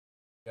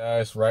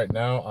Guys, right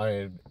now I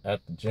am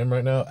at the gym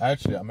right now.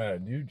 Actually, I'm at a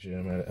new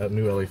gym at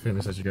new LA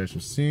Fitness, as you guys are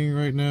seeing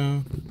right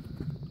now.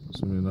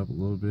 Zooming up a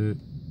little bit.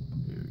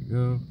 There we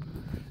go.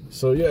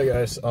 So yeah,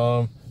 guys,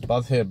 about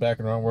to head back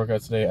and run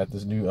workout today at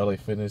this new LA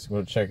Fitness. I'm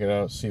gonna check it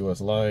out, see what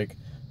it's like.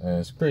 And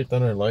it's pretty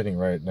thunder and lightning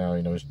right now.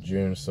 You know, it's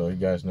June, so you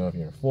guys know if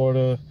you're in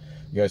Florida,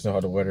 you guys know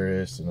how the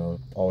weather is. You know,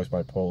 always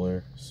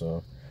bipolar.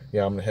 So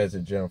yeah, I'm gonna head to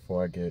the gym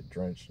before I get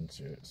drenched and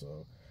shit. So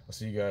I'll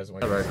see you guys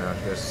when right now.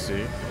 You guys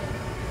see.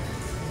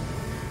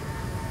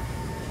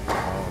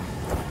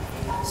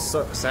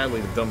 So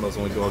sadly, the dumbbells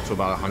only go up to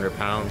about 100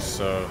 pounds,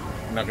 so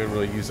I'm not gonna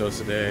really use those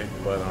today.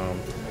 But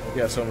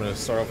yeah, so I'm gonna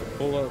start off with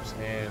pull-ups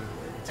and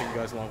take you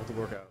guys along with the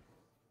workout.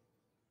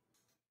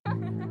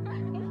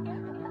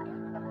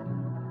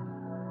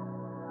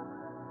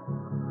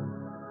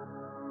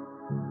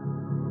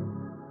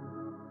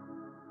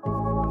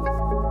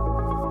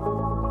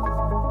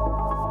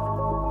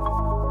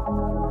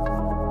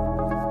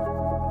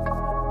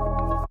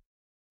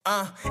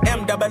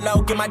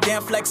 M-double-O, get my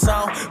damn flex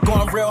on.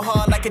 Going real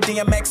hard like a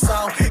DMX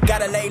song.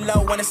 Gotta lay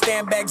low in a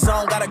stand back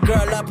zone. Got a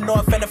girl up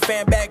north and a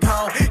fan back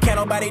home. Can't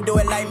nobody do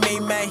it like me,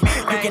 man.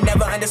 You can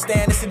never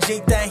understand, it's a G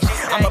thing.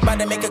 I'm about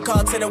to make a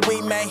call to the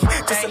we, man.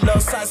 Just a little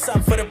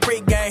something for the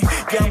pregame.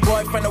 Young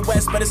boy from the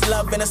west, but it's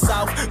love in the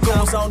south.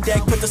 Goons on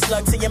deck, put the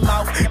slug to your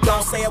mouth.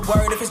 Don't say a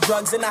word if it's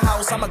drugs in the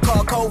house. I'ma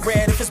call code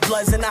red if it's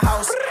bloods in the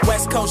house.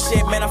 West Coast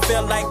shit, man, I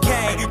feel like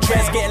Kane.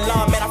 Dress getting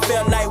long, man, I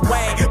feel like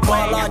Wayne.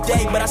 Ball all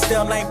day, but I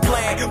still ain't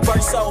playing.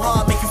 Work so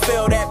hard, make you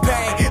feel that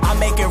pain. I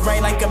make it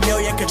rain like a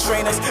million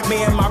Katrinas.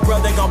 Me and my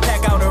brother gon'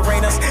 pack out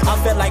arenas. I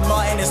feel like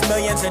Martin, it's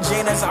millions of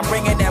Ginas. I'm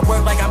bringing that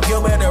work like I'm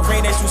Gilbert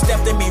Arenas. You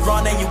stepped in me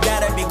wrong and you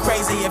gotta be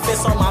crazy. If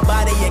it's on my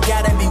body, you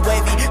gotta be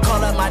wavy.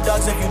 Call up my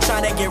dogs if you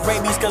tryna get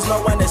rabies. Cause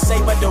no one to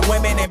save but the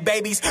women and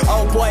babies.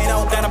 Oh boy,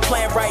 don't that I'm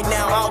playing right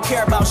now. I don't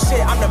care about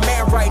shit, I'm the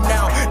man right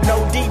now.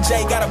 No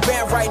DJ, got a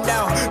band right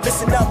now.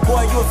 Listen up,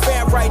 boy, you a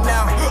fan right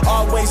now.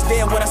 Always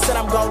did what I said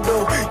I'm gon'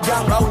 do.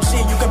 Young OG,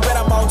 you can bet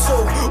I'm on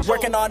too.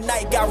 Working all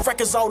night, got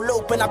records on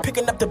loop, and I'm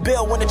picking up the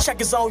bill when the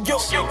check is on you.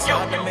 She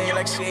talk to me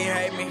like she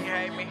hate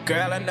me.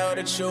 Girl, I know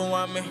that you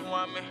want me,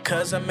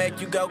 cause I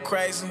make you go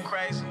crazy.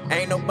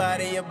 Ain't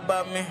nobody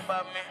above me.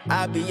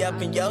 I be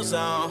up in your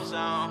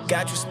zone.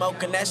 Got you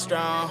smoking that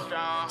strong.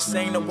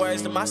 Sing the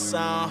words to my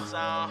song.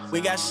 We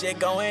got shit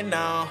going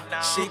on.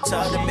 She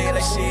talk to me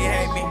like she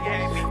hate me.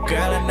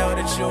 Girl, I know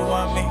that you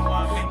want me,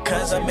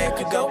 cause I make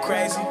you go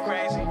crazy.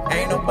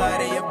 Ain't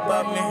nobody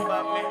above me.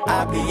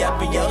 I be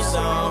up in your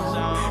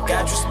zone.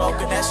 Got you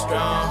smoking that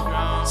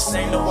strong.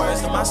 Sing the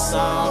words to my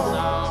song.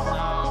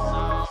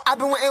 I've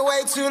been waiting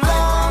way too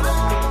long.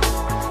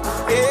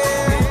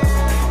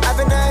 Yeah, I've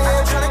been out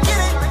here trying to get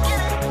it.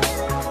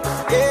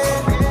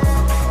 Yeah,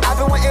 I've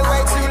been waiting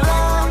way too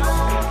long.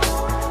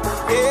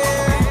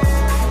 Yeah,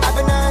 I've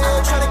been out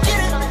here trying to get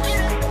it.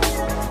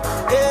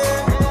 Yeah,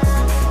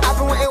 I've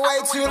been waiting way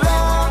too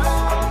long.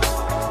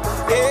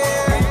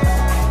 Yeah,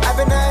 I've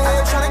been out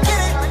here trying to get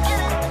it.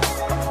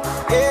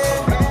 Yeah,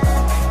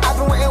 I've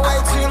been waiting way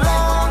too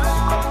long.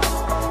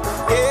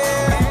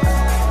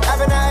 Yeah, I've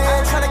been out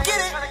here trying to get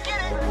it.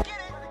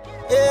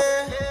 Yeah.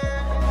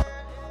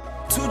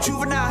 Too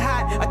juvenile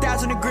hot,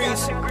 1,000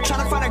 degrees.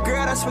 Tryna find a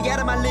girl that's way out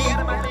of my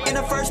league. In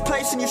the first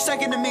place and you're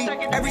second to me.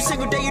 Every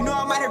single day you know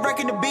I might have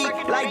wrecking the beat.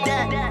 Like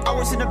that, I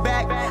was in the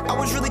back. I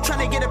was really trying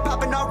to get it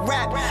popping off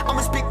rap.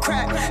 I'ma spit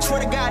crap, swear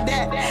to God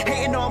that.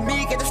 Hating on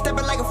me, get to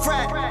stepping like a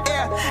frat.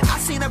 Yeah, I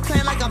seen her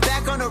playing like I'm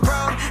back on the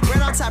road.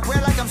 Bread on top,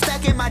 bread like I'm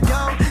stacking my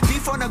dough.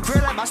 Beef on the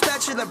grill like my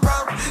spatula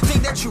broke.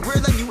 Think that you real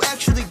and you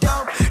actually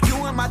don't.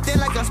 You in my thing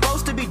like I'm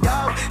supposed to be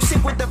dog.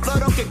 Sick with the flow,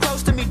 don't get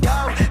close to me,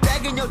 dog.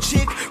 Bagging your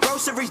chick,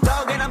 groceries,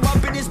 dog. And I'm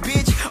up in this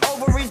bitch,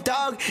 ovaries,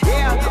 dog.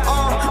 Yeah,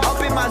 up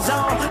in my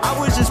zone. I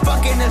was just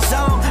fucking the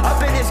zone,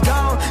 up in this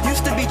gone.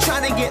 Used to be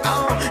trying to get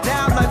on.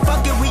 Now I'm like,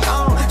 fuck it, we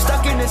on.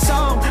 Stuck in the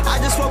song. I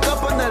just woke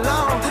up on the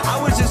lawn.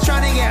 I was just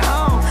trying to get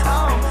home.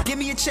 Give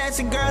me a chance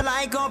and girl,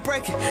 I ain't gon'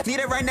 break it. Need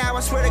it right now,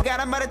 I swear to God,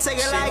 I'm about to take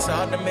it like. She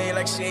talk to me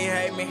like she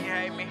hate me.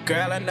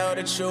 Girl, I know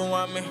that you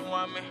want me,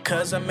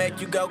 cause I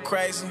make you go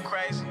crazy.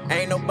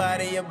 Ain't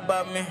nobody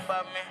above me.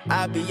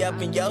 I be up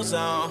in your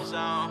zone.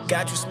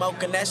 Got you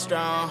smoking that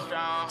strong.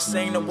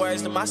 Sing the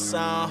words to my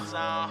song.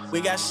 We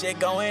got shit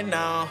going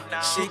on.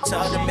 She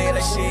talk to me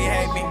like she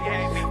hate me.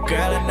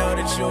 Girl, I know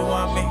that you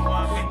want me,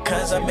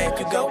 cause I make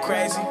you go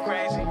crazy.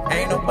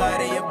 Ain't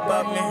nobody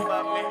above me.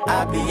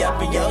 I be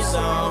up in your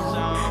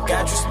zone.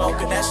 Got you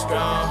smoking that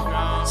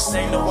strong.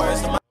 Sing the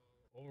words to my.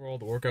 Overall,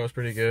 the workout was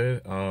pretty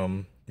good.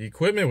 The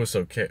equipment was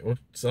okay.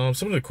 Some of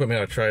the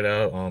equipment I tried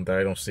out that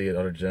I don't see at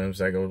other gyms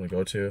that I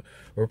go to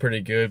were pretty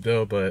good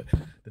though. But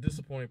the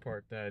disappointing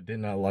part that I did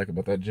not like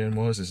about that gym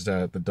is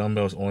that the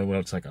dumbbells only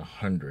went up to like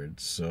 100.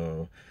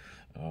 So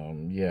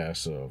yeah,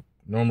 so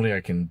normally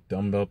I can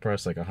dumbbell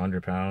press like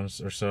 100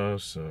 pounds or so.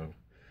 So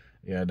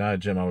yeah, not a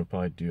gym I would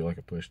probably do like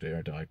a push day or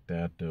anything like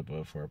that.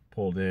 But for a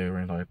pull day or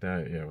anything like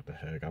that, yeah, what the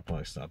heck, I'll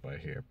probably stop by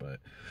here. But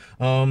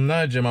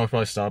not a gym I would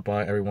probably stop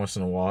by every once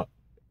in a while.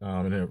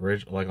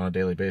 like on a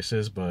daily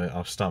basis, but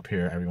I'll stop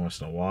here every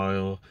once in a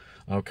while.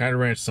 Kind of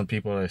ran into some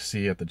people that I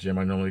see at the gym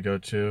I normally go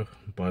to,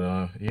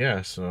 but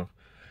yeah, so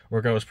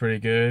workout was pretty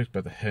good.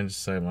 But the head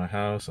inside my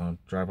house, I'll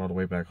drive all the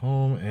way back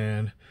home,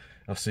 and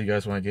I'll see you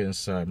guys when I get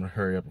inside. I'm gonna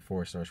hurry up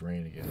before it starts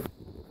raining again.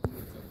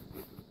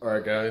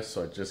 Alright guys,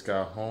 so I just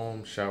got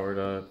home, showered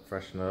up,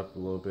 freshened up a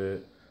little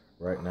bit.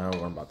 Right now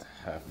what I'm about to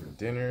have for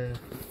dinner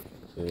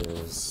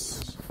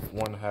is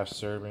 1/2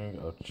 serving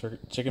of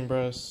chicken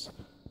breasts,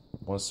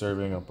 1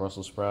 serving of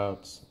Brussels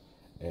sprouts,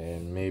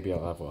 and maybe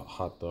I'll have a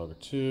hot dog or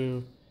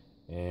 2,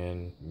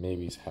 and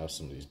maybe have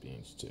some of these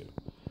beans too.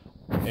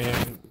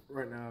 And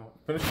right now,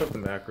 finished up the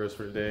macros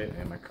for today,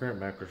 and my current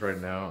macros right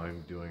now,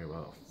 I'm doing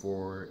about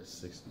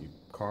 460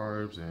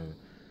 carbs and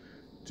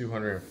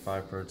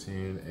 205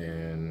 protein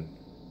and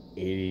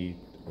 80,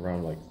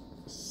 around like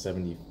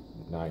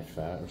 79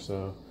 fat or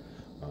so.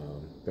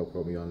 Don't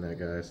quote me on that,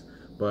 guys.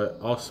 But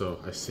also,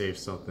 I saved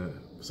something.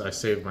 So I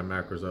saved my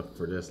macros up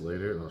for this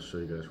later, and I'll show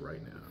you guys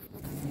right now.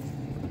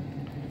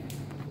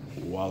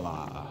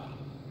 Voila!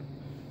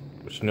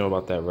 What you know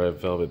about that red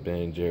velvet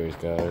Ben & Jerry's,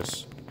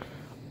 guys?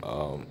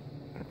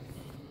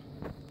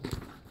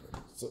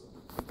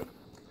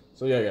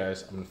 So yeah,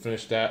 guys, I'm gonna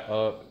finish that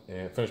up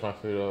and finish my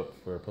food up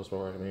for a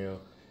post-workout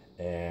meal,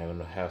 and I'm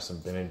gonna have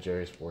some Ben &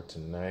 Jerry's for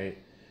tonight.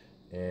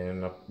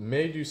 And I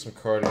may do some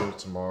cardio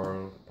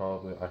tomorrow.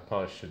 I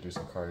probably should do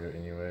some cardio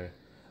anyway.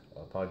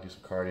 I'll probably do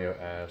some cardio,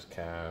 abs,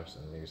 calves,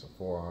 and maybe some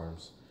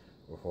forearms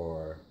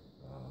before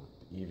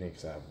the evening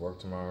because I have work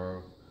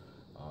tomorrow.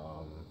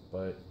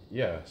 But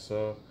yeah,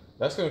 so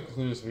that's gonna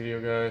conclude this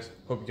video, guys.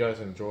 Hope you guys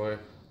enjoy. I'm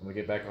gonna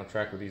get back on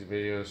track with these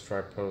videos,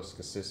 try to post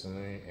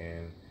consistently,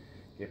 and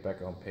get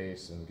back on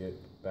pace and get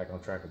back on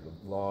track with the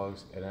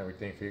vlogs and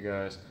everything for you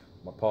guys.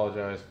 I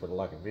apologize for the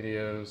lack of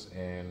videos,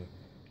 and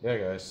yeah,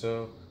 guys,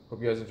 so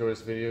hope you guys enjoyed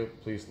this video.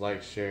 Please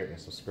like, share, and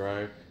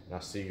subscribe, and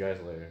I'll see you guys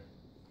later.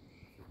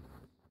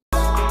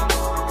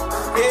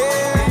 Yeah.